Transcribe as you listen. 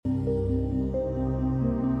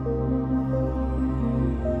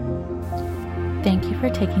you for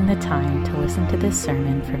taking the time to listen to this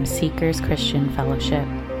sermon from Seekers Christian Fellowship.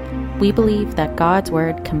 We believe that God's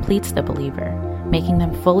Word completes the believer, making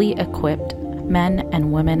them fully equipped men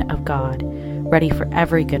and women of God, ready for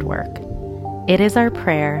every good work. It is our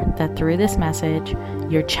prayer that through this message,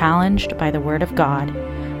 you're challenged by the Word of God,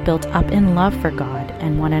 built up in love for God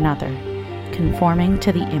and one another, conforming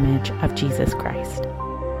to the image of Jesus Christ.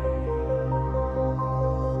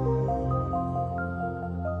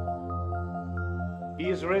 He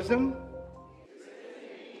is risen.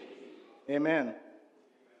 Amen.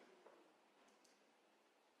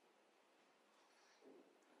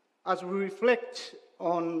 As we reflect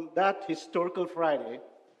on that historical Friday,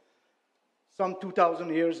 some 2,000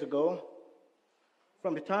 years ago,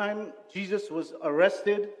 from the time Jesus was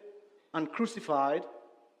arrested and crucified,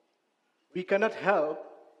 we cannot help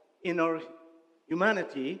in our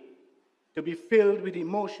humanity to be filled with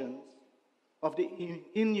emotions of the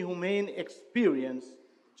inhumane experience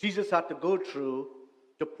Jesus had to go through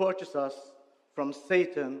to purchase us from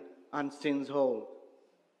Satan and sin's hold.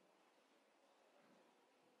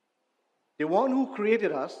 The one who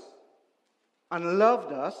created us and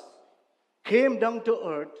loved us came down to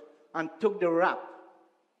earth and took the rap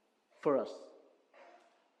for us.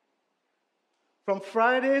 From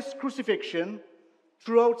Friday's crucifixion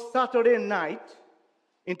throughout Saturday night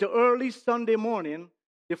into early Sunday morning,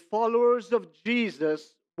 the followers of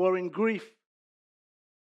Jesus were in grief.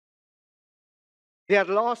 They had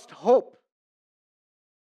lost hope,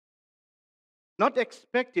 not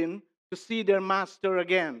expecting to see their master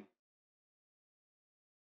again.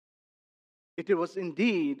 It was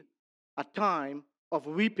indeed a time of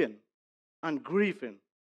weeping and grieving,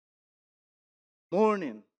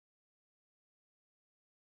 mourning.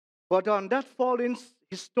 But on that following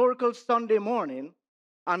historical Sunday morning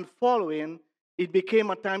and following, it became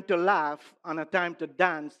a time to laugh and a time to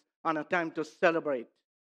dance and a time to celebrate.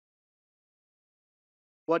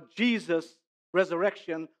 What Jesus'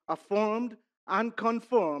 resurrection affirmed and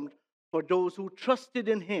confirmed for those who trusted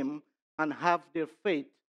in Him and have their faith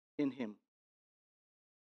in Him.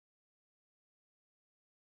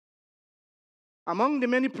 Among the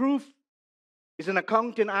many proofs is an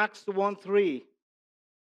account in Acts 1:3.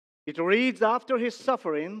 It reads, after His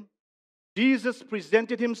suffering, Jesus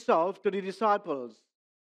presented Himself to the disciples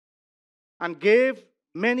and gave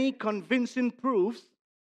many convincing proofs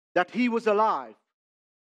that He was alive.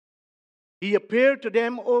 He appeared to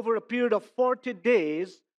them over a period of 40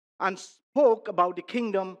 days and spoke about the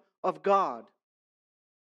kingdom of God.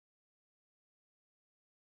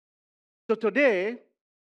 So today,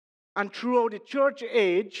 and throughout the church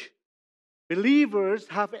age, believers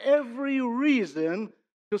have every reason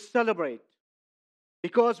to celebrate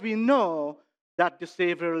because we know that the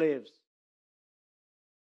Savior lives.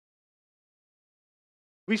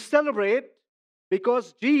 We celebrate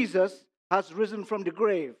because Jesus has risen from the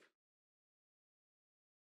grave.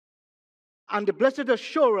 And the blessed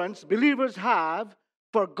assurance believers have,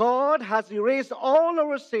 for God has erased all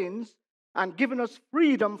our sins and given us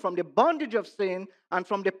freedom from the bondage of sin and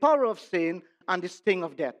from the power of sin and the sting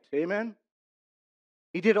of death. Amen?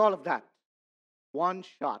 He did all of that. One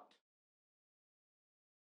shot.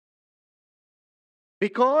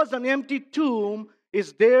 Because an empty tomb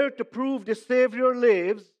is there to prove the Savior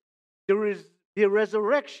lives, the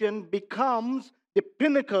resurrection becomes the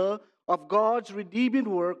pinnacle of God's redeeming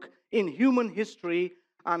work in human history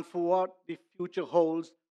and for what the future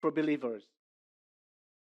holds for believers.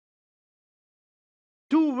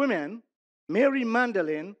 Two women, Mary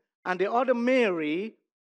Magdalene and the other Mary,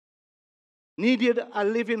 needed a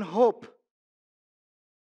living hope.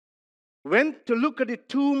 Went to look at the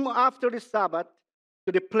tomb after the Sabbath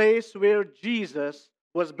to the place where Jesus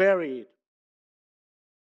was buried.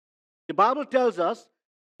 The Bible tells us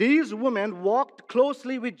these women walked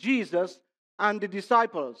closely with Jesus and the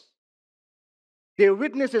disciples. They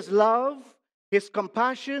witnessed His love, His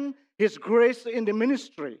compassion, His grace in the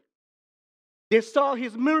ministry. They saw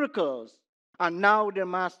His miracles, and now their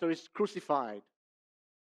Master is crucified.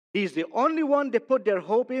 He's the only one they put their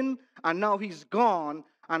hope in, and now He's gone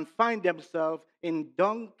and find themselves in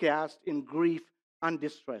downcast, in grief and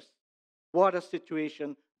distress. What a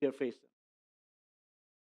situation they're facing.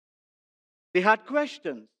 They had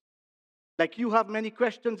questions, like you have many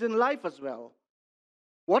questions in life as well.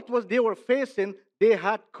 What was they were facing? They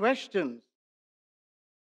had questions.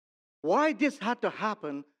 Why this had to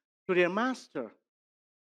happen to their master?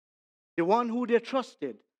 The one who they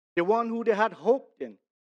trusted, the one who they had hoped in.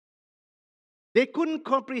 They couldn't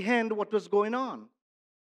comprehend what was going on.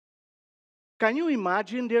 Can you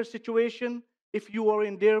imagine their situation if you were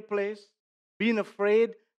in their place, being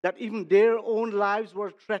afraid that even their own lives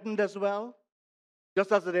were threatened as well?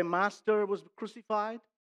 Just as their master was crucified,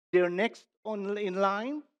 they're next in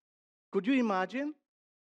line. Could you imagine?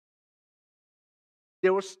 They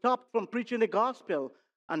were stopped from preaching the gospel,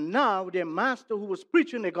 and now their master, who was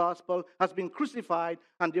preaching the gospel, has been crucified,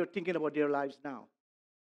 and they're thinking about their lives now.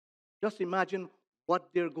 Just imagine what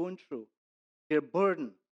they're going through, their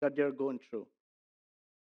burden that they're going through.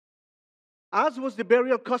 As was the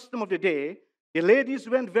burial custom of the day, the ladies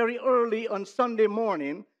went very early on Sunday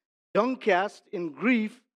morning, downcast in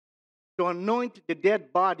grief, to anoint the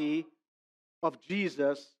dead body of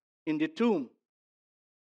Jesus in the tomb.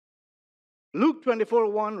 Luke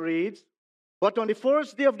 24:1 reads, "But on the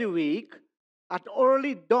first day of the week, at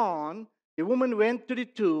early dawn, the woman went to the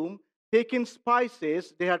tomb, taking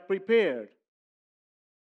spices they had prepared."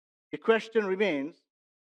 The question remains,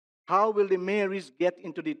 how will the Marys get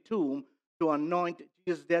into the tomb to anoint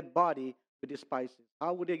Jesus' dead body with the spices?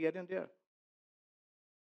 How would they get in there?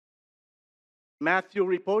 Matthew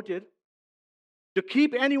reported, to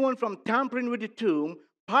keep anyone from tampering with the tomb,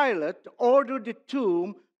 Pilate ordered the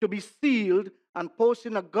tomb to be sealed and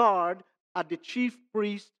posting a guard at the chief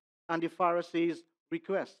priest and the Pharisees'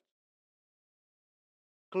 request.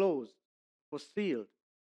 Closed, was sealed.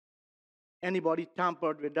 Anybody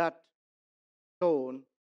tampered with that stone,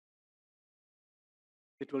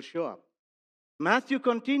 it will show up. Matthew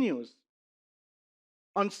continues,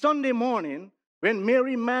 on Sunday morning, when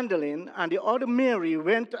Mary Magdalene and the other Mary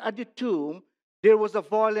went at the tomb, there was a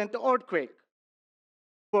violent earthquake.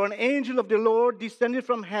 For an angel of the Lord descended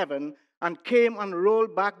from heaven and came and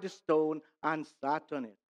rolled back the stone and sat on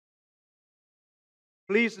it.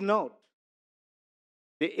 Please note,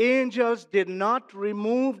 the angels did not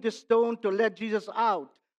remove the stone to let Jesus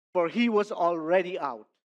out, for he was already out.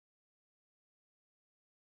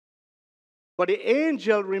 But the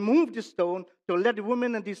angel removed the stone to let the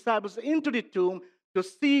women and disciples into the tomb to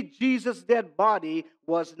see Jesus' dead body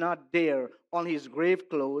was not there. Only his grave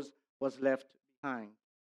clothes was left behind.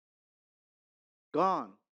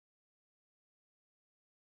 Gone.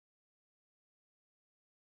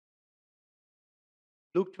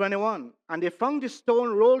 Luke 21, and they found the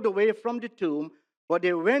stone rolled away from the tomb, but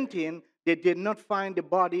they went in, they did not find the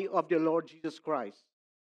body of the Lord Jesus Christ.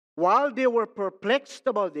 While they were perplexed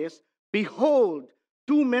about this, behold,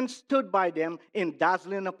 two men stood by them in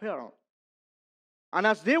dazzling apparel. And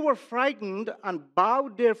as they were frightened and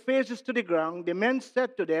bowed their faces to the ground, the men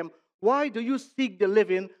said to them, why do you seek the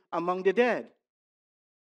living among the dead?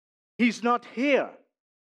 He's not here,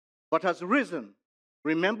 but has risen.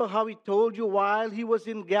 Remember how he told you while he was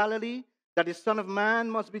in Galilee that the Son of Man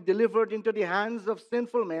must be delivered into the hands of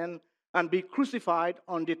sinful men and be crucified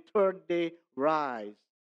on the third day rise.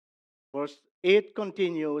 Verse 8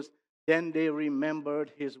 continues, then they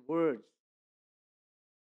remembered his words.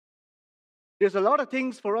 There's a lot of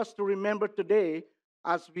things for us to remember today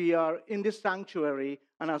as we are in this sanctuary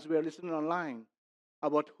and as we are listening online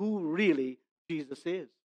about who really Jesus is.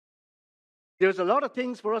 There's a lot of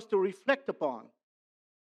things for us to reflect upon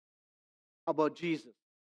about Jesus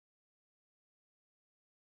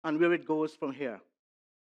and where it goes from here.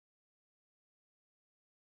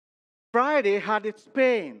 Friday had its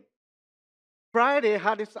pain. Friday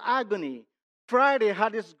had its agony. Friday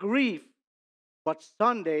had its grief. But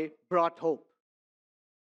Sunday brought hope.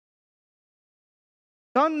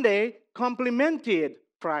 Sunday complemented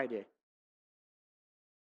Friday.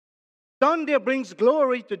 Sunday brings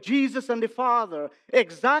glory to Jesus and the Father,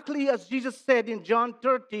 exactly as Jesus said in John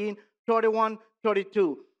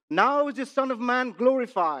 13:31-32. Now is the Son of Man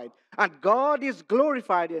glorified, and God is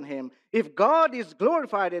glorified in him. If God is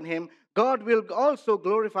glorified in him, God will also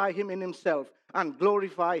glorify him in himself and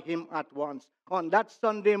glorify him at once. On that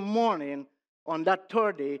Sunday morning, on that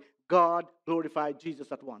third day, God glorified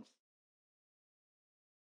Jesus at once.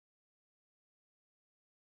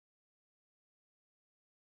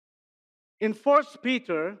 In 1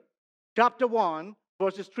 Peter chapter 1,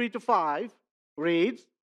 verses 3-5, reads,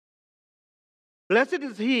 blessed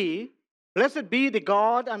be the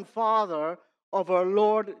God and Father of our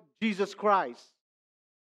Lord Jesus Christ.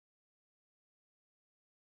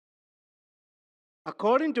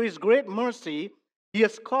 According to his great mercy, he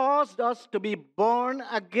has caused us to be born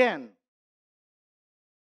again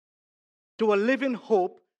to a living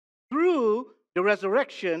hope through the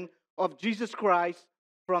resurrection of Jesus Christ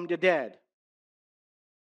from the dead.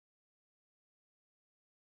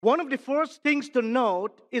 One of the first things to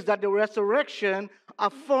note is that the resurrection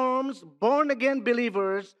affirms born-again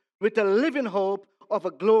believers with a living hope of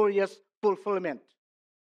a glorious fulfillment.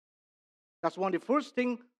 That's one of the first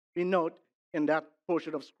things we note in that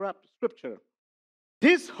portion of Scripture.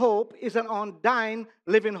 This hope is an undying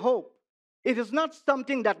living hope. It is not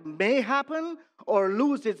something that may happen or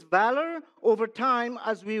lose its valor over time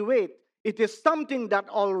as we wait. It is something that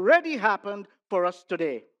already happened for us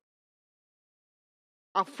today.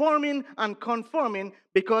 Affirming and confirming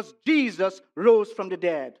because Jesus rose from the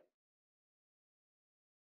dead.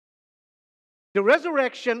 The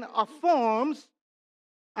resurrection affirms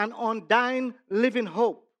an undying living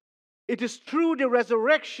hope. It is through the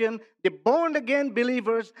resurrection the born again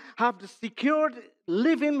believers have the secured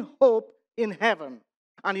living hope in heaven,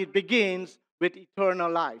 and it begins with eternal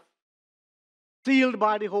life, sealed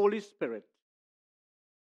by the Holy Spirit.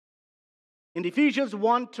 In Ephesians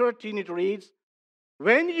 1:13 it reads,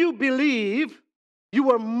 "When you believe,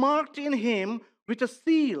 you are marked in him with a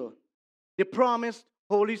seal, the promised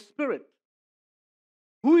Holy Spirit,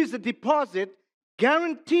 who is a deposit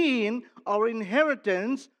guaranteeing our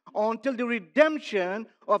inheritance until the redemption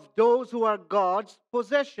of those who are God's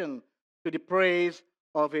possession, to the praise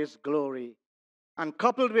of his glory." And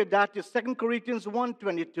coupled with that is 2 Corinthians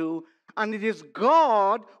 1:22, "And it is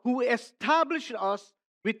God who established us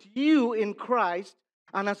with you in Christ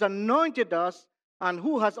and has anointed us, and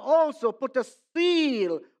who has also put a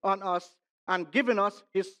seal on us and given us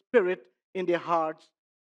his Spirit in their hearts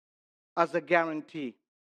as a guarantee."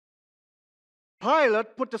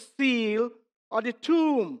 Pilate put a seal on the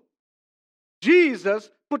tomb.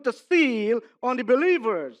 Jesus put a seal on the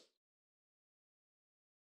believers.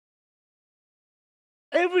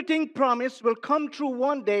 Everything promised will come true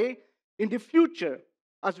one day in the future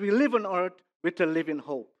as we live on earth with a living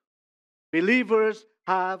hope. Believers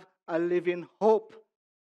have a living hope.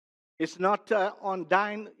 It's not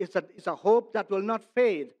undying, it's a hope that will not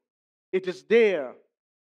fade. It is there.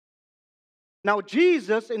 Now,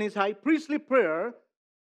 Jesus, in his high priestly prayer,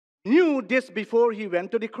 knew this before he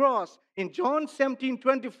went to the cross. In John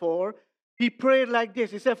 17:24, he prayed like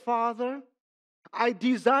this. He said, "Father, I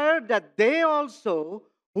desire that they also,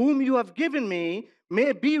 whom you have given me,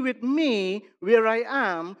 may be with me where I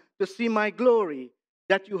am, to see my glory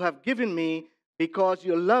that you have given me, because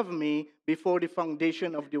you love me before the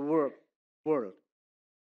foundation of the world."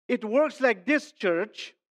 It works like this,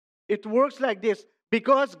 church. It works like this.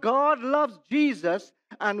 Because God loves Jesus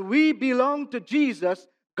and we belong to Jesus,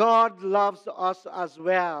 God loves us as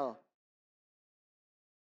well.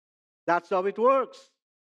 That's how it works.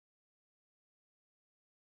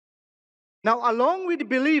 Now, along with the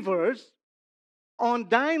believers,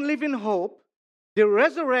 undying living hope, the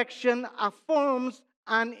resurrection affirms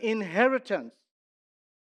an inheritance.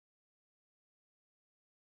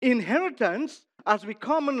 Inheritance, as we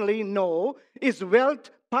commonly know, is wealth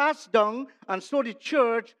passed down, and so the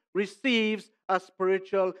church receives a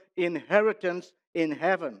spiritual inheritance in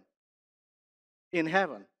heaven. In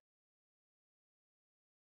heaven.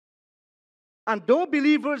 And though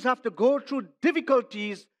believers have to go through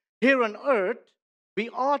difficulties here on earth, we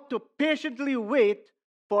ought to patiently wait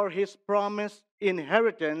for his promised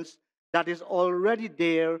inheritance that is already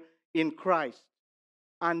there in Christ.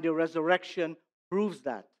 And the resurrection proves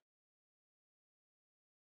that.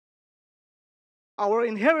 Our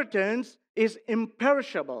inheritance is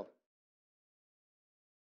imperishable.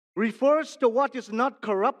 Refers to what is not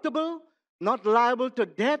corruptible, not liable to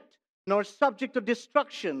death, nor subject to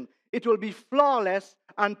destruction. It will be flawless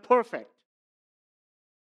and perfect.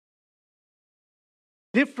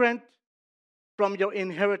 Different from your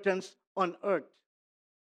inheritance on earth.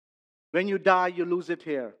 When you die, you lose it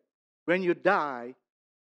here. When you die,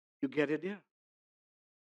 you get it there.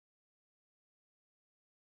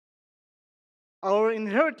 Our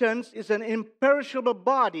inheritance is an imperishable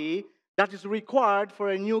body that is required for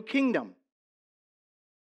a new kingdom.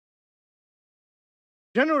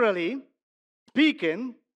 Generally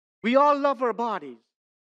speaking, we all love our bodies.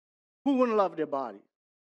 Who wouldn't love their body?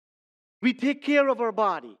 We take care of our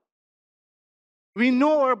body. We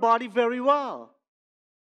know our body very well.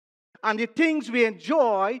 And the things we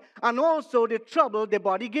enjoy, and also the trouble the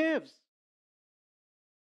body gives.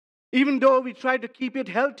 Even though we try to keep it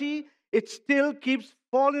healthy, it still keeps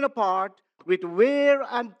falling apart with wear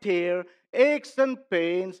and tear, aches and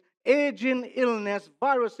pains, aging, illness,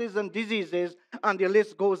 viruses and diseases, and the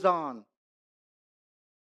list goes on.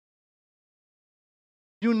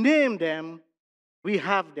 You name them, we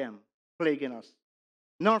have them plaguing us.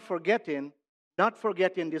 Not forgetting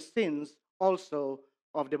the sins also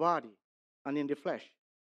of the body and in the flesh.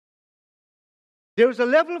 There is a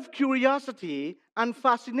level of curiosity and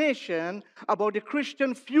fascination about the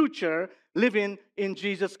Christian future living in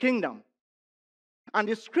Jesus' kingdom. And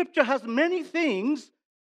the scripture has many things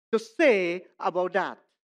to say about that.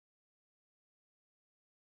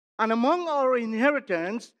 And among our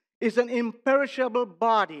inheritance is an imperishable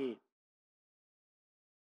body.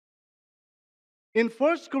 In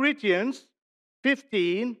 1 Corinthians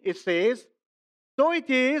 15, it says, so it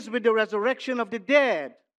is with the resurrection of the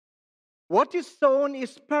dead. What is sown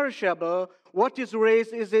is perishable, what is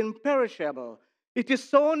raised is imperishable. It is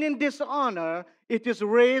sown in dishonor, it is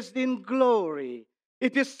raised in glory.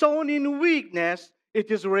 It is sown in weakness,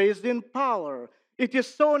 it is raised in power. It is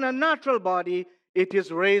sown a natural body, it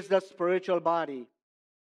is raised a spiritual body.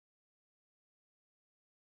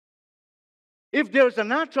 If there's a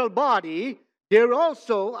natural body, there's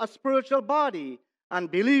also a spiritual body, and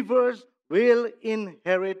believers will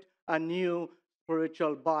inherit a new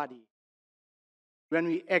spiritual body when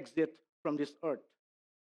we exit from this earth.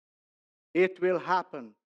 It will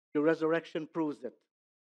happen. The resurrection proves it.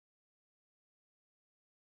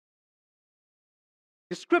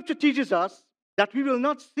 The scripture teaches us that we will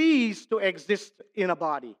not cease to exist in a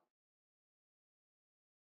body.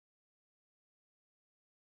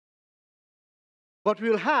 But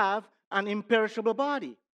we'll have an imperishable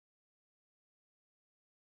body.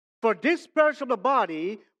 For this perishable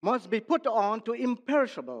body must be put on to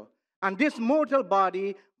imperishable, and this mortal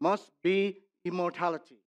body must be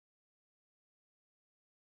immortality.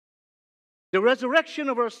 The resurrection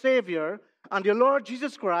of our Savior and the Lord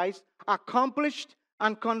Jesus Christ accomplished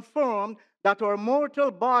and confirmed that our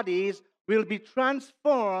mortal bodies will be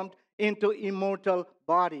transformed into immortal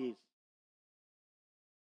bodies.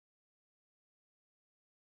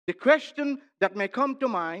 The question that may come to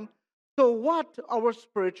mind, so what our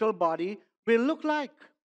spiritual body will look like?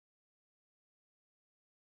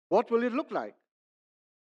 What will it look like?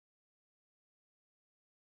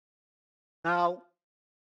 Now,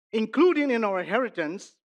 including in our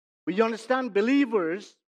inheritance, we understand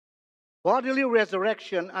believers' bodily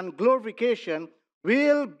resurrection and glorification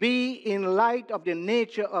will be in light of the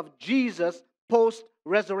nature of Jesus'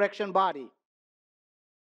 post-resurrection body.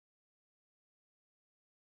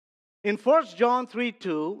 In 1 John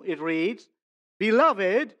 3:2, it reads,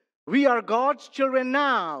 Beloved, we are God's children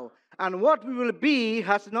now, and what we will be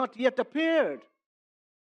has not yet appeared.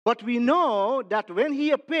 But we know that when He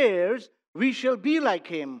appears, we shall be like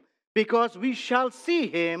Him, because we shall see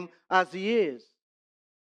Him as He is.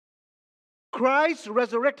 Christ's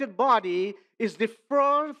resurrected body is the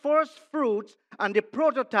first fruits and the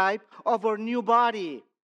prototype of our new body.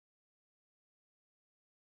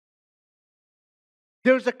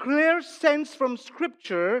 There's a clear sense from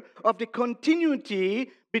Scripture of the continuity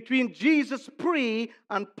between Jesus' pre-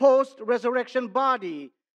 and post-resurrection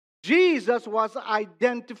body. Jesus was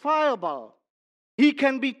identifiable. He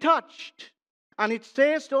can be touched. And it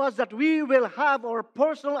says to us that we will have our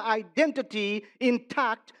personal identity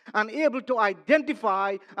intact and able to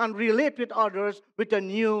identify and relate with others with a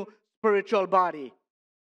new spiritual body.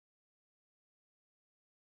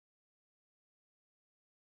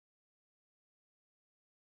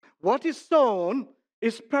 What is sown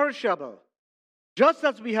is perishable. Just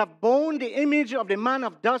as we have borne the image of the man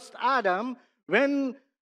of dust, Adam, when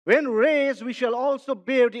raised, we shall also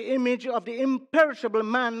bear the image of the imperishable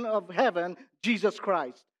man of heaven, Jesus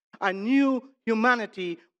Christ. A new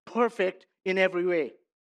humanity, perfect in every way.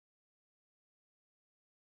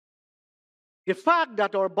 The fact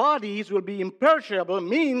that our bodies will be imperishable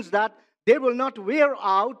means that they will not wear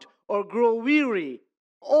out or grow weary,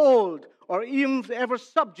 old, or even ever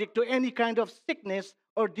subject to any kind of sickness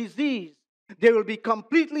or disease. They will be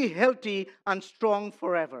completely healthy and strong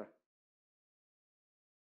forever.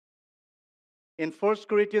 In 1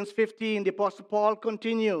 Corinthians 15, the Apostle Paul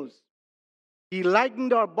continues, He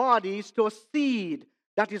likened our bodies to a seed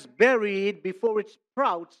that is buried before it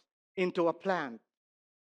sprouts into a plant.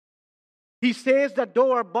 He says that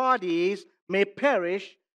though our bodies may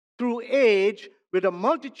perish through age with a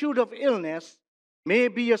multitude of illness, may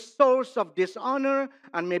be a source of dishonor,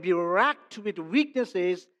 and may be racked with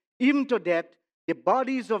weaknesses, even to death, the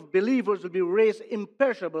bodies of believers will be raised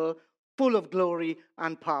imperishable, full of glory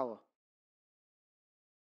and power.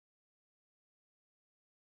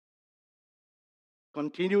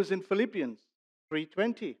 Continues in Philippians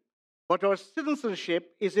 3:20. But our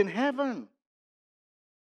citizenship is in heaven,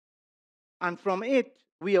 and from it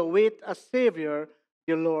we await a Savior,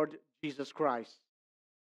 the Lord Jesus Christ,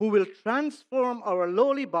 who will transform our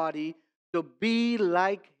lowly body to be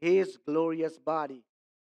like His glorious body.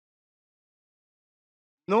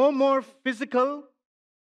 No more physical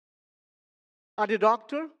at the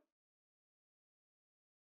doctor.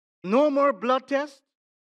 No more blood tests.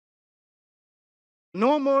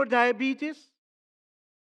 No more diabetes.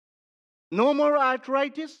 No more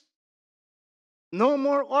arthritis. No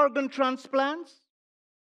more organ transplants.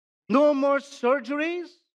 No more surgeries.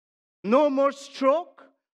 No more stroke.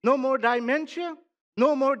 No more dementia.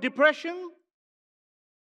 No more depression.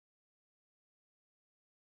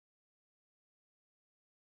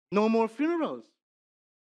 No more funerals.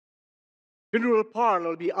 Funeral parlor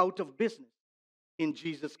will be out of business in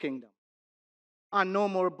Jesus' kingdom. And no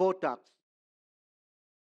more Botox.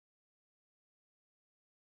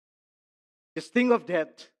 The sting of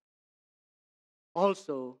death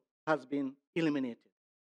also has been eliminated.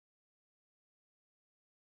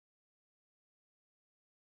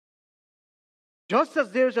 Just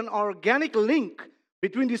as there's an organic link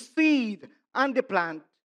between the seed and the plant,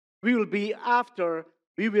 we will be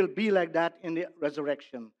like that in the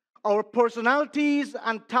resurrection. Our personalities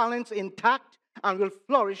and talents intact and will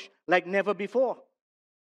flourish like never before.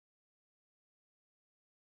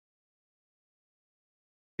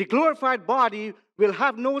 The glorified body will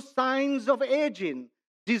have no signs of aging,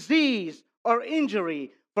 disease, or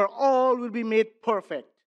injury, for all will be made perfect.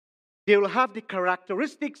 They will have the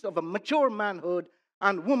characteristics of a mature manhood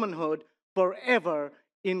and womanhood forever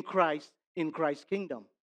in Christ's kingdom.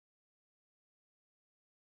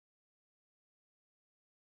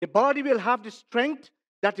 The body will have the strength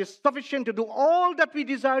that is sufficient to do all that we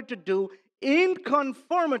desire to do in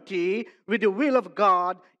conformity with the will of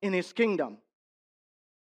God in His kingdom.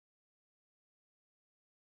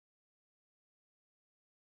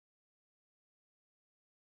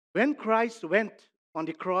 When Christ went on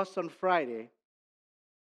the cross on Friday,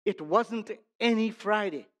 it wasn't any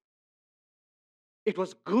Friday. It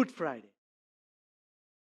was Good Friday.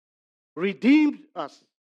 Redeemed us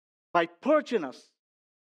by purchasing us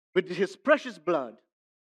with His precious blood.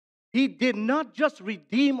 He did not just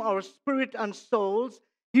redeem our spirit and souls,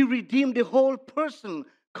 He redeemed the whole person,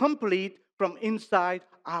 complete from inside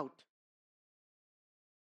out.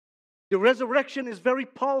 The resurrection is very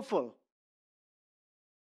powerful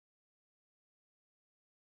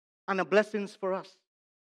and a blessing for us.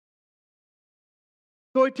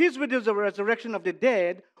 So it is with the resurrection of the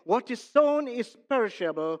dead, what is sown is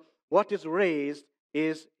perishable, what is raised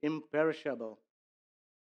is imperishable.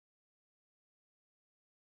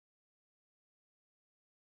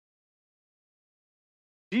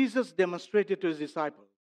 Jesus demonstrated to His disciples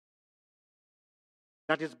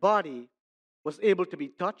that His body was able to be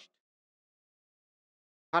touched,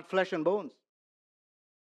 had flesh and bones,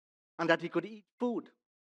 and that He could eat food.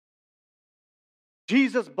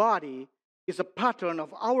 Jesus' body is a pattern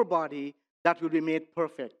of our body that will be made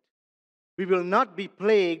perfect. We will not be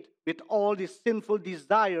plagued with all the sinful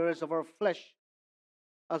desires of our flesh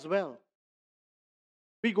as well.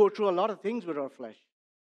 We go through a lot of things with our flesh.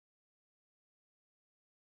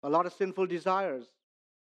 A lot of sinful desires.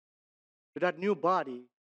 But that new body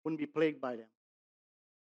wouldn't be plagued by them.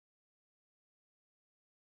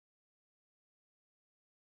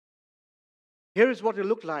 Here is what it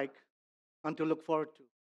looked like and to look forward to.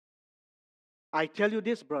 I tell you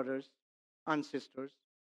this, brothers and sisters.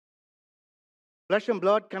 Flesh and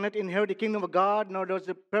blood cannot inherit the kingdom of God, nor does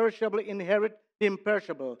the perishable inherit the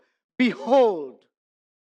imperishable. Behold,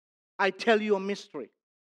 I tell you a mystery.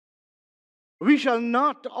 We shall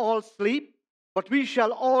not all sleep, but we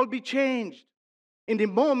shall all be changed in the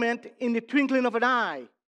moment, in the twinkling of an eye,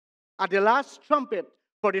 at the last trumpet.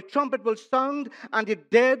 For the trumpet will sound, and the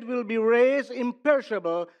dead will be raised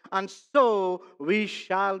imperishable, and so we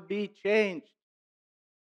shall be changed.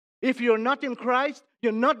 If you're not in Christ,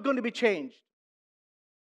 you're not going to be changed.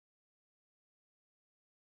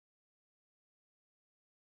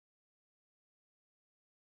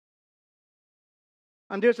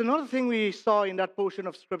 And there's another thing we saw in that portion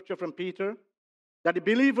of Scripture from Peter, that the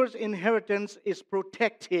believer's inheritance is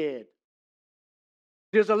protected.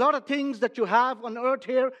 There's a lot of things that you have on earth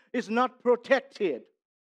here is not protected.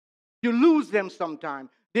 You lose them sometime.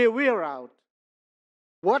 They wear out.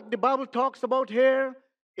 What the Bible talks about here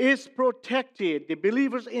is protected. The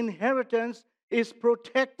believer's inheritance is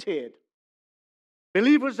protected.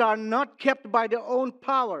 Believers are not kept by their own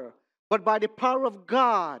power, but by the power of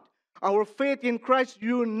God. Our faith in Christ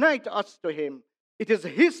unites us to Him. It is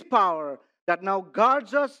His power that now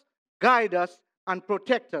guards us, guides us, and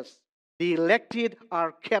protects us. The elected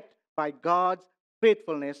are kept by God's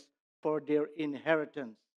faithfulness for their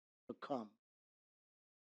inheritance to come.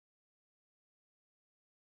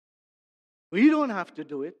 We don't have to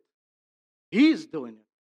do it. He's doing it.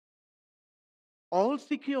 All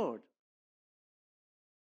secured.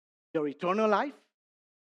 Your eternal life,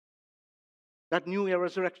 that new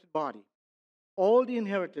resurrected body, all the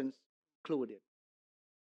inheritance included.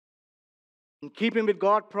 In keeping with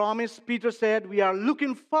God's promise, Peter said, we are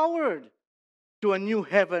looking forward to a new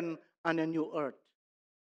heaven and a new earth,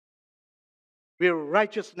 where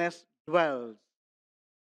righteousness dwells.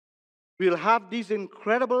 We'll have these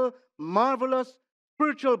incredible, marvelous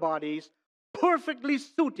spiritual bodies perfectly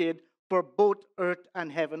suited for both earth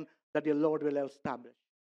and heaven that the Lord will establish.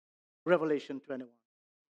 Revelation 21.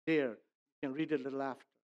 There, you can read it a little after.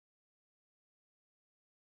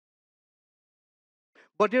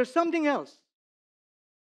 But there's something else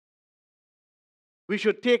we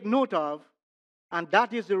should take note of, and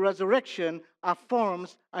that is the resurrection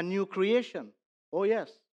affirms a new creation. Oh,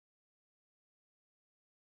 yes.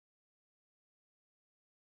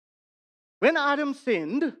 When Adam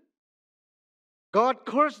sinned, God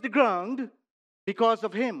cursed the ground because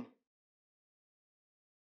of him,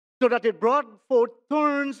 so that it brought forth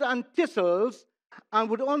thorns and thistles and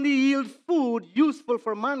would only yield food useful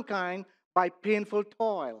for mankind by painful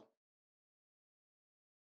toil.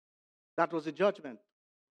 That was the judgment,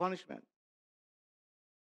 punishment.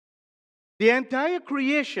 The entire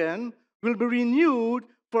creation will be renewed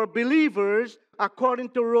for believers according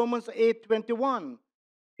to Romans 8:21.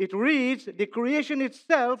 It reads, the creation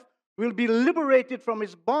itself will be liberated from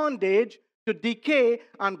its bondage to decay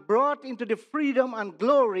and brought into the freedom and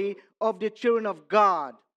glory of the children of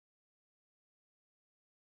God.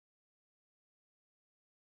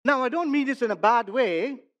 Now, I don't mean this in a bad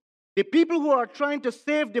way. The people who are trying to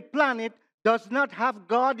save the planet does not have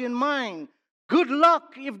God in mind. Good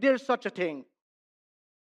luck if there's such a thing.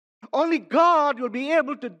 Only God will be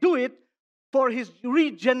able to do it for his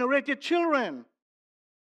regenerated children.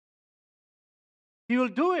 He will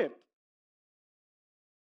do it.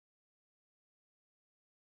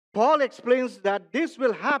 Paul explains that this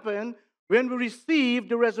will happen when we receive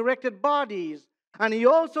the resurrected bodies. And he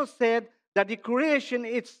also said that the creation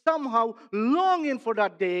is somehow longing for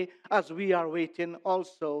that day as we are waiting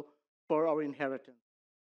also for our inheritance.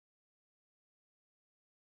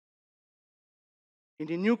 In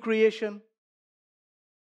the new creation,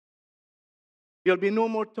 there'll be no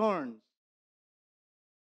more thorns,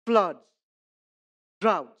 floods,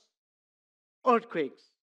 droughts, earthquakes,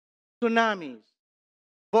 tsunamis,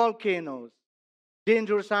 volcanoes,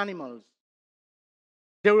 dangerous animals.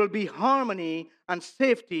 There will be harmony and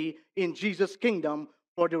safety in Jesus' kingdom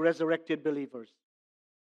for the resurrected believers.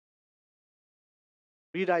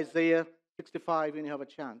 Read Isaiah 65 when you have a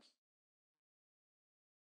chance.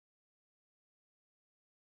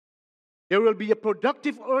 There will be a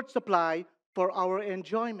productive earth supply for our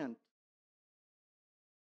enjoyment.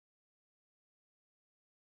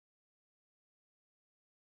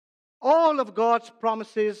 All of God's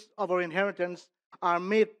promises of our inheritance are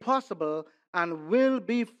made possible and will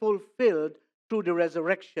be fulfilled through the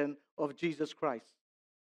resurrection of Jesus Christ.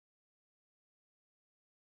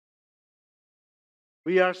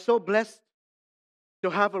 We are so blessed to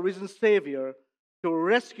have a risen Savior to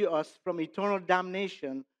rescue us from eternal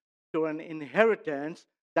damnation to an inheritance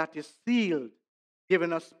that is sealed,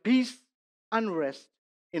 giving us peace and rest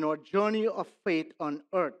in our journey of faith on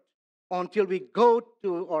earth until we go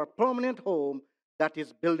to our permanent home that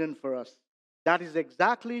is building for us. That is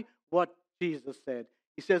exactly what Jesus said.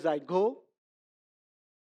 He says, I go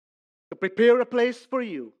to prepare a place for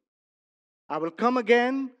you. I will come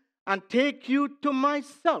again and take you to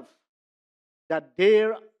myself, that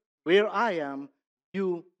there where I am,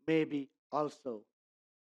 you may be also.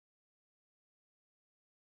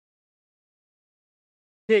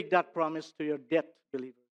 Take that promise to your death,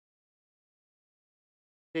 believer.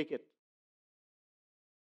 Take it.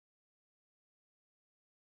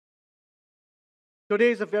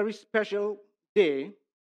 Today is a very special day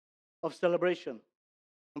of celebration.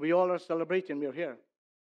 We all are celebrating. We're here.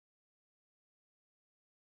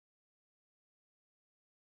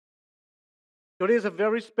 Today is a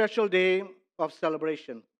very special day of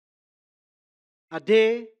celebration. A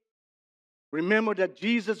day, remember that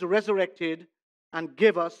Jesus resurrected and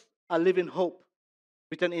gave us a living hope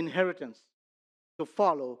with an inheritance to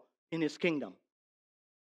follow in his kingdom.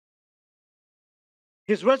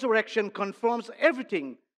 His resurrection confirms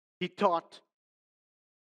everything he taught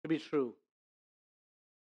to be true.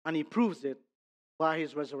 And he proves it by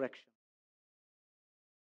his resurrection.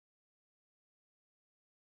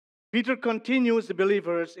 Peter continues the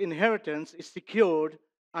believer's inheritance is secured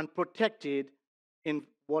and protected in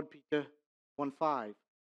 1 Peter 1:5.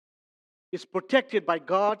 It's protected by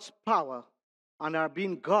God's power and are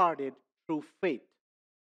being guarded through faith.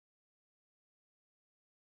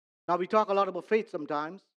 Now we talk a lot about faith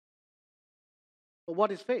sometimes. But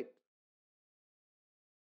what is faith?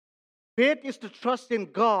 Faith is to trust in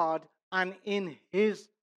God and in his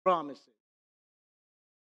promises.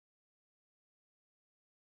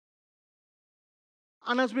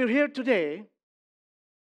 And as we're here today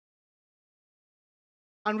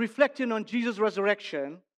and reflecting on Jesus'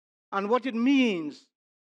 resurrection and what it means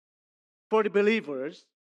for the believers,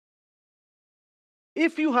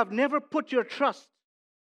 if you have never put your trust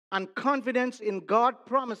and confidence in God's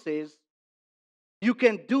promises, You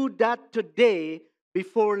can do that today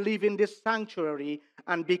before leaving this sanctuary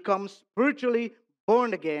and become spiritually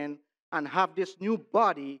born again and have this new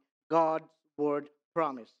body God's word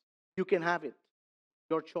promised. You can have it.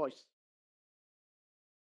 Your choice.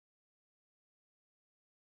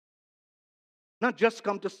 Not just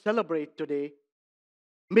come to celebrate today,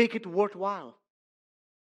 make it worthwhile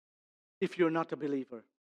if you're not a believer.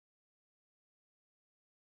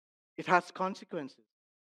 It has consequences.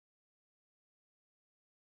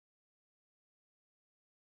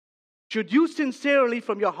 Should you sincerely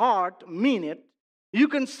from your heart mean it, you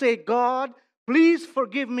can say, God, please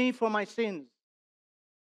forgive me for my sins.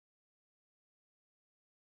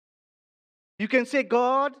 You can say,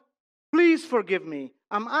 God, please forgive me.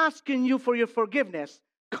 I'm asking you for your forgiveness.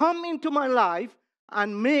 Come into my life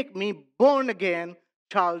and make me born again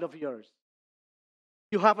child of yours.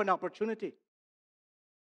 You have an opportunity.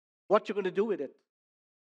 What you going to do with it?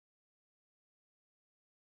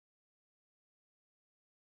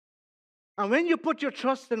 And when you put your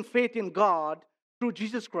trust and faith in God through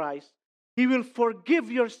Jesus Christ, He will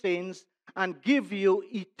forgive your sins and give you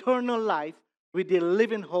eternal life with the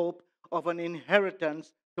living hope of an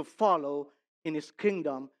inheritance to follow in His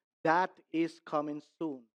kingdom that is coming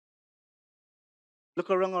soon. Look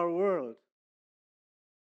around our world.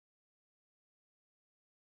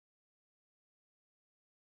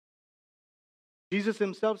 Jesus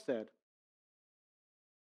Himself said,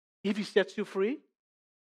 if He sets you free,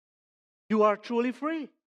 you are truly free.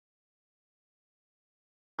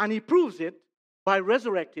 And He proves it by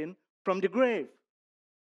resurrecting from the grave.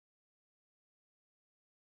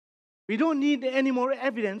 We don't need any more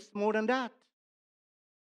evidence more than that.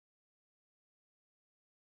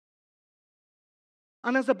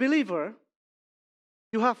 And as a believer,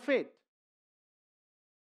 you have faith.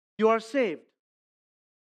 You are saved.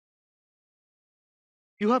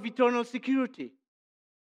 You have eternal security.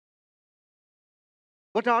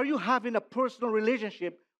 But are you having a personal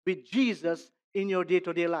relationship with Jesus in your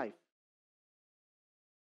day-to-day life?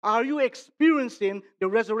 Are you experiencing the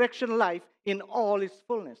resurrection life in all its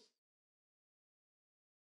fullness?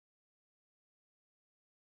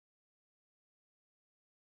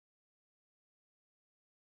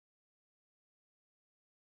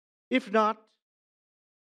 If not,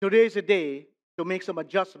 today is a day to make some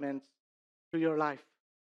adjustments to your life.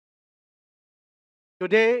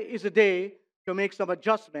 Today is a day to make some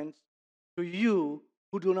adjustments to you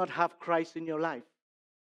who do not have Christ in your life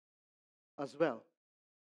as well.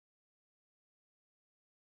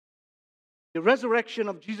 The resurrection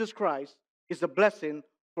of Jesus Christ is a blessing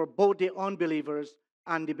for both the unbelievers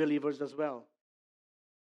and the believers as well.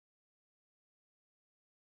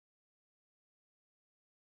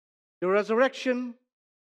 The resurrection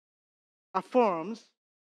affirms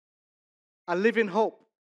a living hope.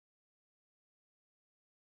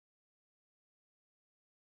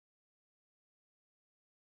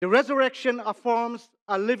 The resurrection affirms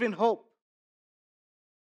a living hope.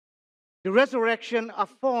 The resurrection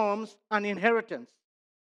affirms an inheritance.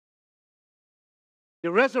 The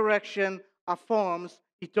resurrection affirms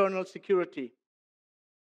eternal security.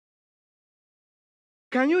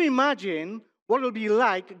 Can you imagine what it will be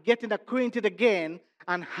like getting acquainted again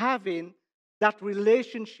and having that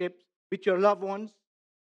relationship with your loved ones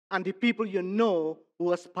and the people you know who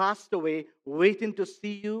has passed away waiting to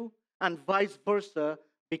see you, and vice versa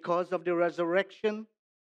because of the resurrection?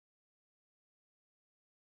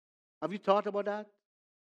 Have you thought about that?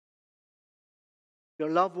 Your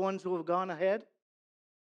loved ones who have gone ahead?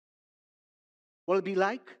 What will it be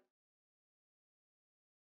like?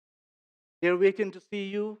 They're waiting to see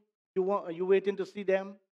you. You're waiting to see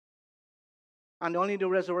them. And only the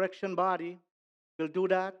resurrection body will do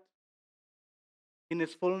that in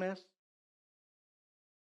its fullness.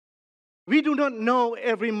 We do not know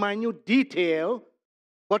every minute detail,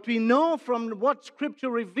 but we know from what Scripture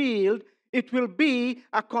revealed, it will be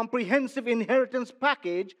a comprehensive inheritance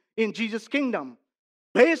package in Jesus' kingdom,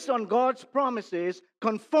 based on God's promises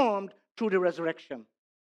confirmed through the resurrection.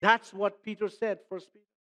 That's what Peter said, 1 Peter.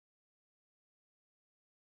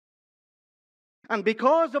 And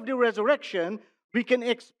because of the resurrection, we can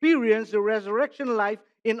experience the resurrection life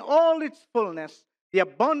in all its fullness, the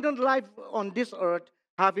abundant life on this earth,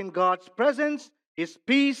 having God's presence, His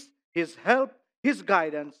peace, His help, His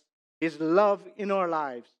guidance, His love in our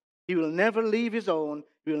lives. He will never leave His own.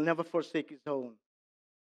 He will never forsake His own.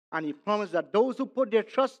 And He promised that those who put their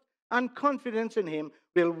trust and confidence in Him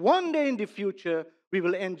will one day in the future, we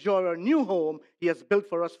will enjoy our new home He has built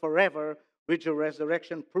for us forever, which the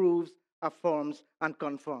resurrection proves, affirms, and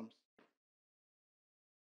confirms.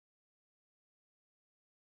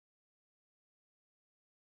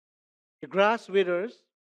 The grass withers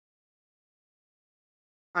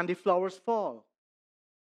and the flowers fall.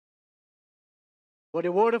 But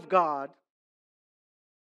the word of God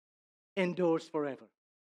endures forever.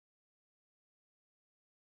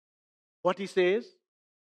 What he says,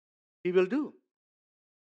 he will do.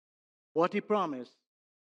 What he promised,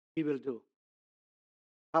 he will do.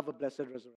 Have a blessed resurrection.